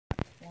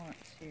want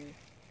to.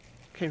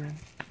 Okay, Ren.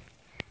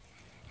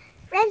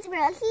 Ren's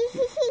World,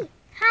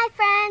 Hi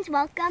friends,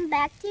 welcome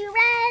back to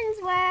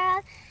Ren's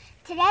World.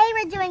 Today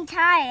we're doing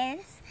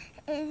ties.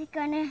 It's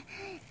gonna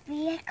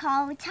be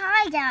called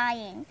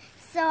tie-dyeing.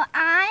 So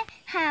I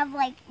have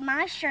like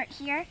my shirt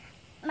here,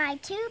 my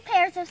 2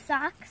 pairs of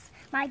socks,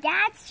 my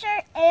dad's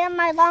shirt, and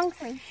my long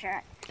sleeve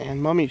shirt.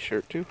 And Mommy's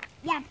shirt too.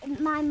 Yeah,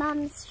 my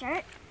mom's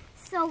shirt.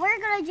 So we're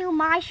gonna do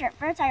my shirt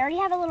first. I already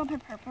have a little bit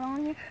of purple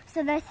on here.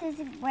 So this is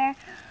where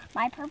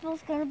my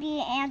purple's gonna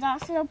be, and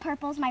also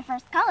purple's my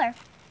first color.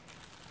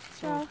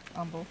 So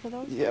on both of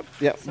those? Yep,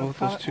 So both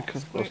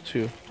those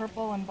two.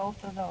 Purple in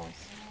both of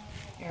those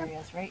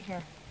areas, right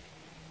here.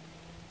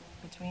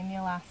 Between the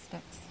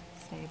elastics.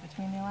 Stay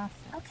between the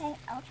elastics. Okay,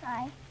 I'll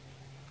try.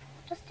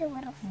 Just do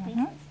little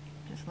squeezes.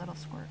 Just little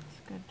squirts.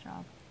 Good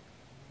job.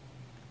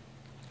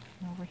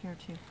 And over here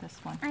too, this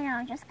one. I know,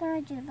 I'm just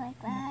gonna do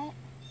like that.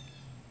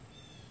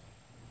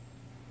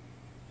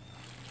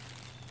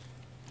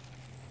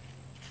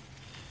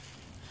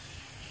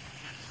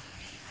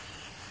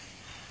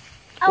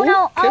 Oh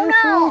no, careful,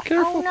 oh no,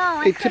 careful. oh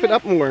no. Hey, tip it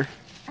up more.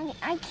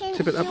 I can't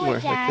Tip it up do more,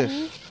 it, like Daddy.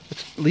 this.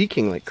 It's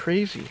leaking like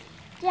crazy.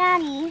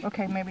 Daddy.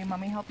 Okay, maybe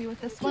Mommy help you with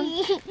this one?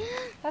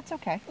 That's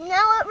okay.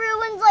 Now it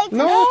ruins like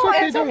No, it's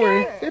okay, it's don't okay.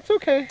 worry. It's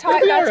okay. Tie,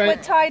 It'll be that's all right.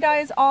 what tie-dye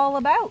is all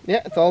about.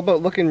 Yeah, it's all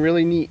about looking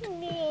really neat.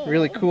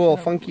 Really cool,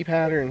 funky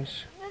patterns.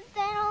 But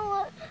then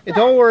I'll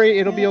Don't worry,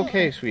 it'll be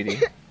okay, sweetie.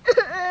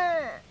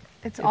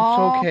 It's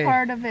all okay.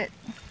 part of it.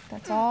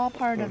 That's all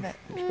part of it.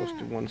 You're supposed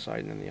to do one side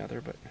and then the other,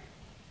 but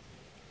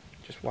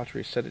just watch where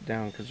you set it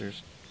down because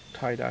there's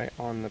tie-dye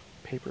on the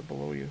paper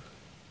below you.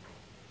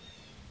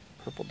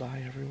 Purple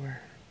dye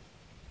everywhere.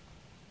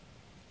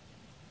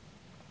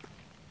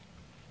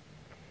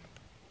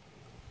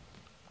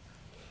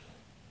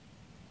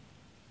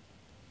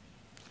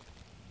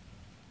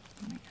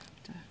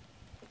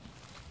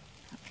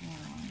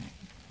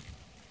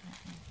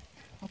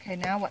 Okay,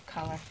 now what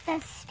color?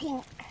 That's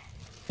pink.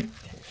 Okay,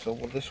 so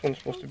this one's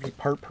supposed to be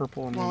part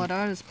purple and Well,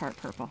 then, it is part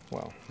purple.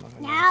 well,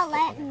 Now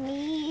let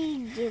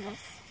me do this.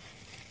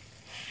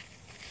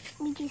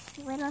 We do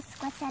little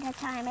squirts at a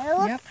time. It'll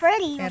look Yep,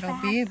 pretty. if It'll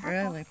it be has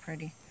purple, really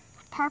pretty.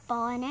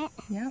 purple in it.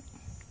 Yep.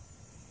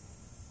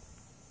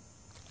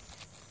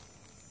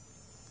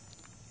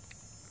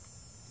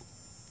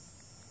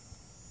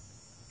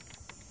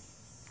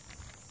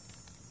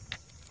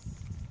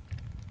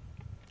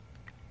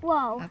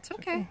 Whoa, That's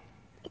okay.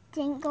 it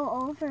didn't go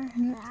over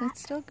that.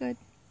 It's still good.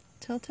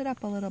 Tilt it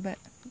up a little bit.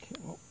 Okay,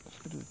 well, let's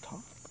go to the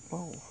top.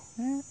 Whoa.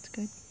 That's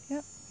good.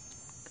 Yep.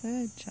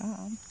 Good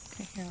job.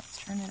 Okay, here,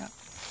 let's turn it up.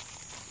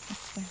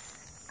 This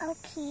way.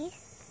 Okay.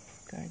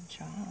 Good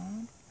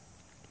job.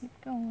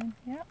 Keep going.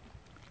 Yep.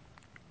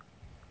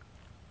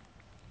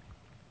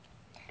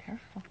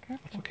 Careful, It's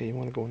careful. okay, you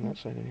want to go on that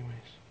side anyways.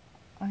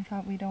 I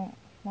thought we don't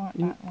want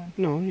that one.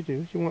 No, you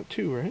do. You want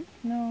 2, right?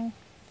 No.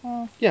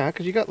 Well, Yeah,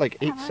 because you got like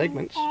 8 Cover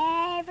segments.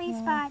 Every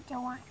spot,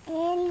 don't want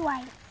any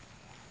white.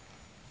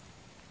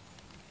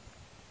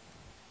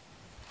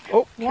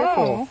 Oh,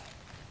 careful. whoa.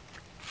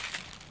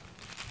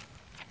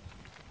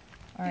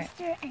 All right.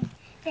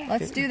 There.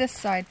 Let's do this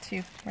side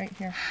too, right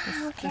here.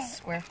 Okay. This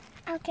square.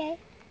 Okay.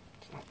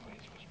 It's not the way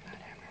it's supposed to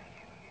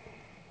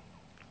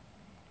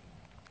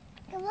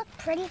be. It looked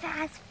pretty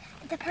fast.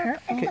 The purple.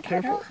 Careful. Okay, The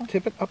careful. purple.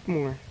 Tip it up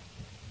more.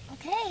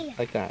 Okay.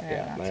 Like that, There,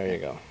 yeah. that's There you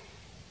good. go.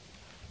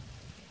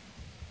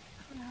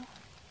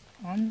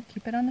 Oh, no.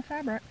 Keep it on the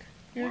fabric.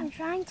 Yeah, I'm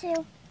trying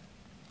to.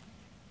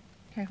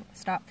 Okay,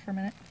 stop for a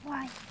minute.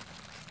 Why?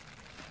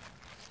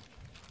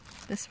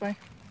 This way.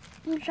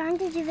 I'm trying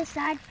to do the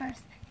side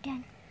first.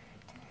 Again.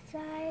 To the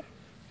side.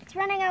 It's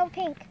running out of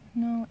pink.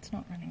 No, it's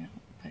not running out,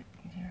 but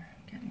you're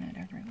getting it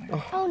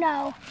everywhere. Oh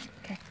no.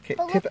 Okay. Okay,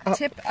 But tip it up.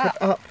 Tip Tip up.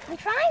 up. I'm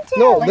trying to.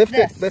 No, like lift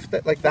this. it. Lift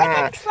it like Like, I'm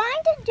that.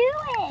 trying to do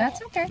it.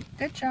 That's okay.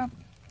 Good job.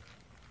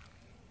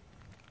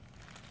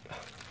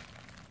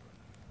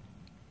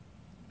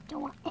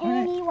 Don't want right.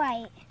 any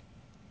white.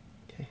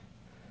 Okay.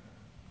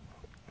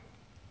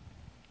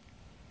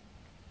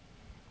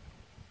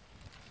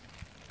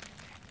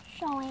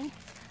 Showing.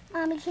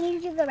 Mommy, can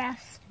you do the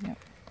rest? Yep.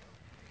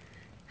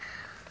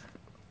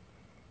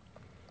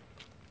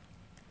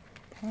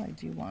 Probably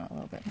do want a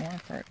little bit more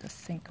for it to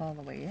sink all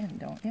the way in,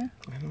 don't you?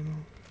 I don't know.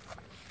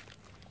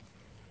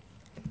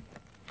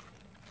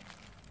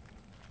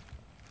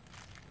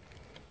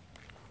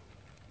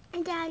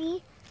 And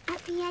Daddy,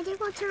 at the end I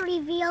want to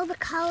reveal the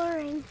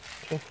coloring.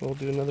 Okay, we'll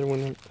do another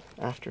one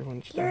after when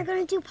it's You're done.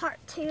 going to do part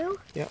 2?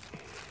 Yep.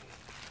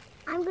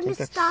 I'm I going think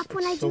to that's- stop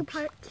when it I do soaks-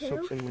 part 2.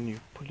 Soaks in when you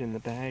put it in the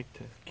bag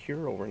to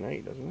cure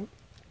overnight, doesn't it?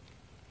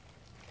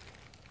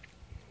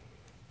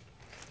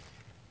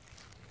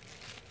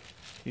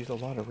 Use a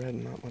lot of red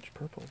and not much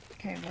purple.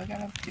 Okay, we're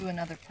gonna do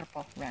another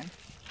purple, Ren.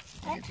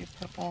 We're gonna do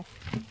purple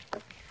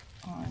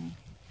on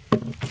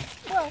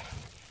Whoa.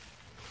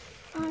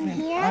 On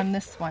here? on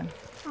this one.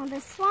 On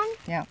this one?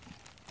 Yeah,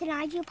 Did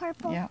I do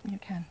purple? yeah, you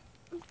can.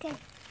 Okay.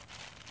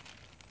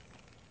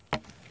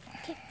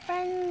 Okay,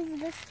 friends,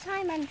 this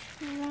time I'm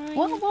trying.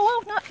 Whoa, whoa,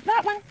 whoa, not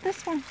that one.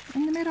 This one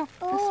in the middle. This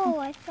Oh,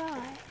 one. I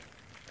thought.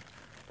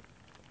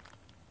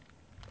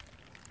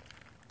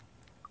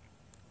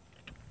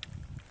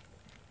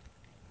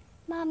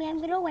 Mommy, I'm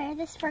gonna wear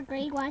this for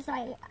grade 1,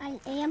 so I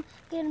am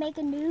gonna make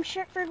a new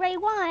shirt for grade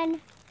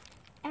 1.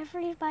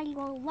 Everybody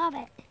will love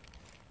it.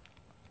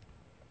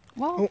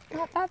 Whoa,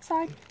 not that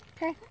side.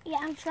 Okay. Yeah,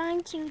 I'm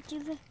trying to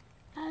do the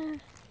other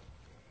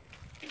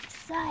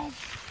side.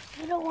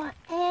 I don't want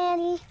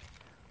any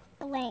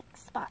blank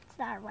spots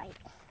that are white.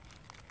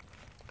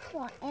 I don't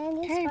want any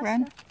Okay, spots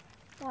Ren. that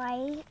are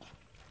white.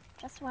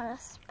 Just want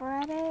to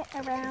spread it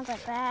around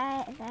like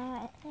that,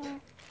 there.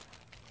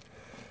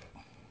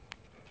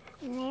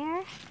 And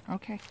there.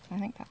 Okay, I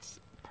think that's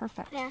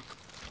perfect. Yeah.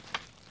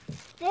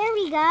 There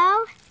we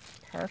go.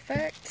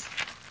 Perfect.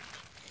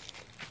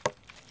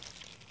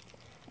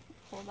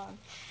 Hold on.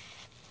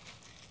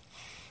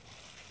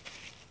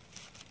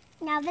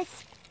 Now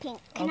this pink.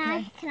 Can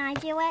Okay. I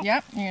do it?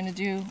 Yep, you're gonna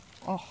do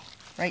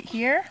right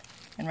here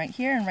and right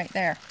here and right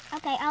there.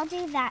 Okay, I'll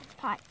do that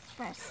part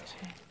first.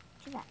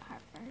 Do that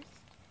part first.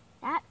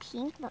 That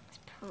pink looks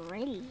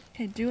pretty.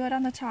 Okay, do it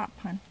on the top,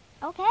 hon.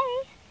 Okay.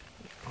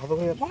 All the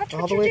way up. Watch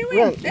all what the you're way,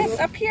 doing. Ren, This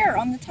up here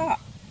on the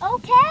top.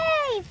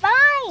 Okay,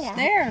 fine.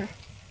 There.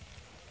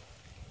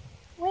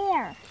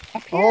 Where?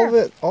 Up here. All of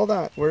it, all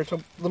that. Where it's a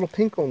little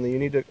pink only, you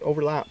need to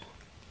overlap.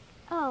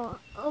 Oh,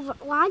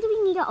 why do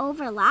we need to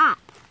overlap?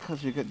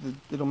 Because you get,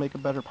 it'll make a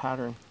better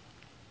pattern.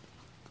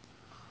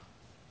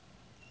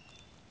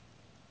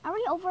 Are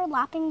we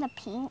overlapping the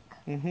pink?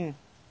 Mm-hmm.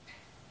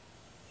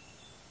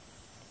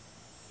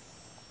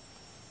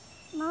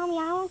 Mommy,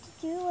 I want to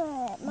do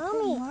it. Okay,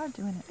 Mommy, you are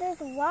doing it. there's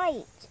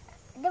white.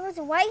 There was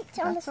white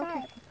on the That's okay.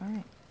 side. All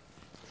right.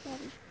 There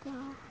we go.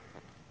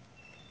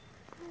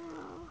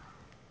 Whoa.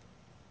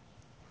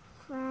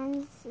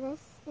 Friends, this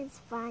is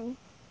fun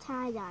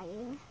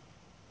tie-dyeing.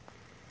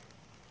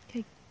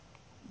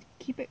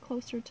 Keep it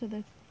closer to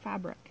the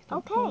fabric. Don't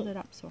Okay. hold it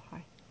up so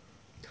high.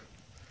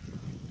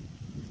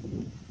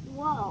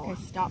 Whoa.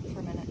 Okay, stop for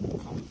a minute.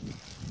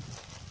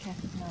 Okay,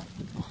 no,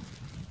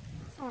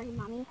 Sorry,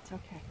 Mommy. it's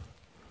okay.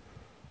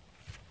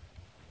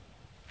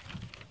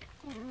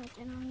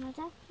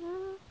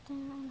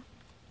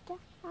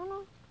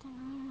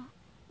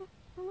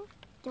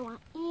 Don't want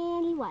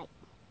any white.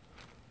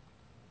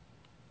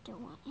 Don't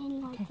want any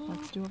white Okay, there.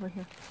 let's do over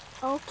here.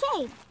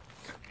 Okay.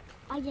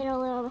 I did a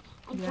little.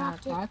 I Yeah,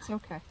 dropped it. that's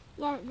okay.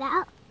 Yeah,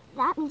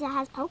 that means it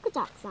has polka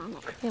dots on it.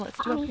 Okay,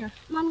 let's do up here.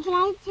 Mom, can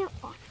I do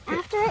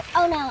after it?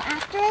 Oh no,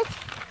 after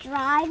it's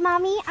dried,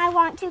 Mommy, I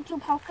want to do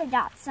polka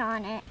dots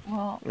on it.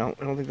 Well, No,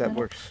 I don't think that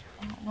works.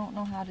 I don't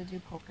know how to do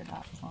polka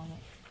dots on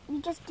it. We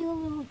just do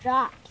little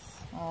drops.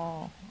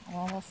 Oh,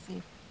 well, we'll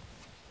see.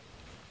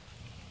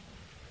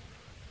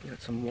 You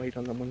got some white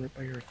on the one right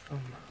by your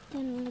thumb.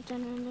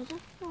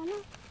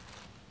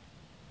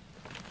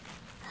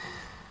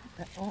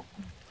 Oh,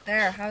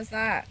 there, how's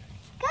that?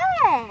 Good.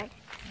 I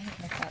don't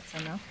know if that's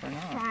enough or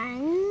not.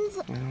 Friends.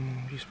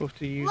 Are you supposed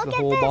to use Look the at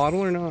whole this.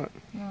 bottle or not?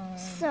 No.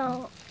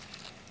 So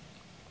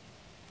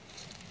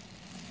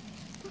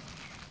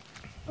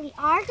we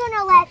are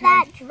gonna let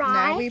that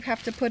dry. Now we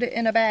have to put it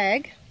in a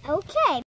bag. Okay.